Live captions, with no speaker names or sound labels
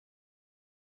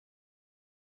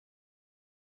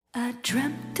I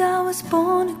dreamt I was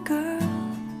born a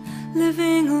girl,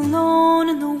 living alone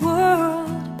in the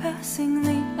world, passing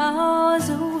the hours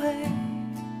away.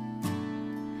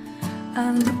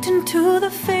 I looked into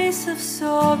the face of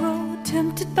sorrow,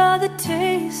 tempted by the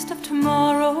taste of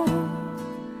tomorrow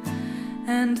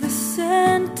and the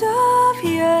scent of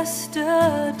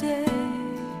yesterday.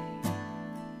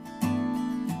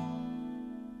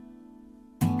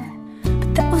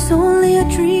 But that was only a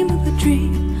dream of a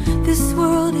dream. This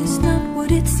world is not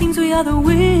what it seems. We are the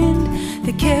wind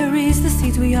that carries the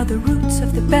seeds. We are the roots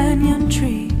of the banyan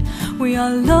tree. We are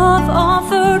love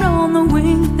offered on the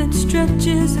wing that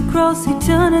stretches across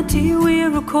eternity. We are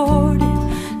recorded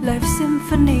life's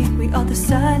symphony. We are the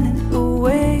silent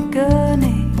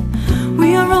awakening.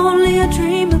 We are only a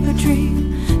dream of a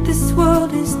dream. This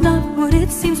world is not what it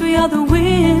seems. We are the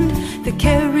wind that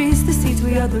carries the seeds.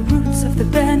 We are the roots of the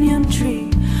banyan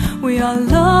tree. We are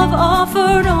love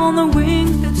offered on the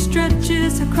wing that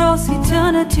stretches across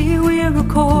eternity. We are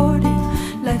recorded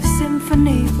life's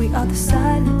symphony. We are the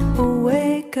silent awakening.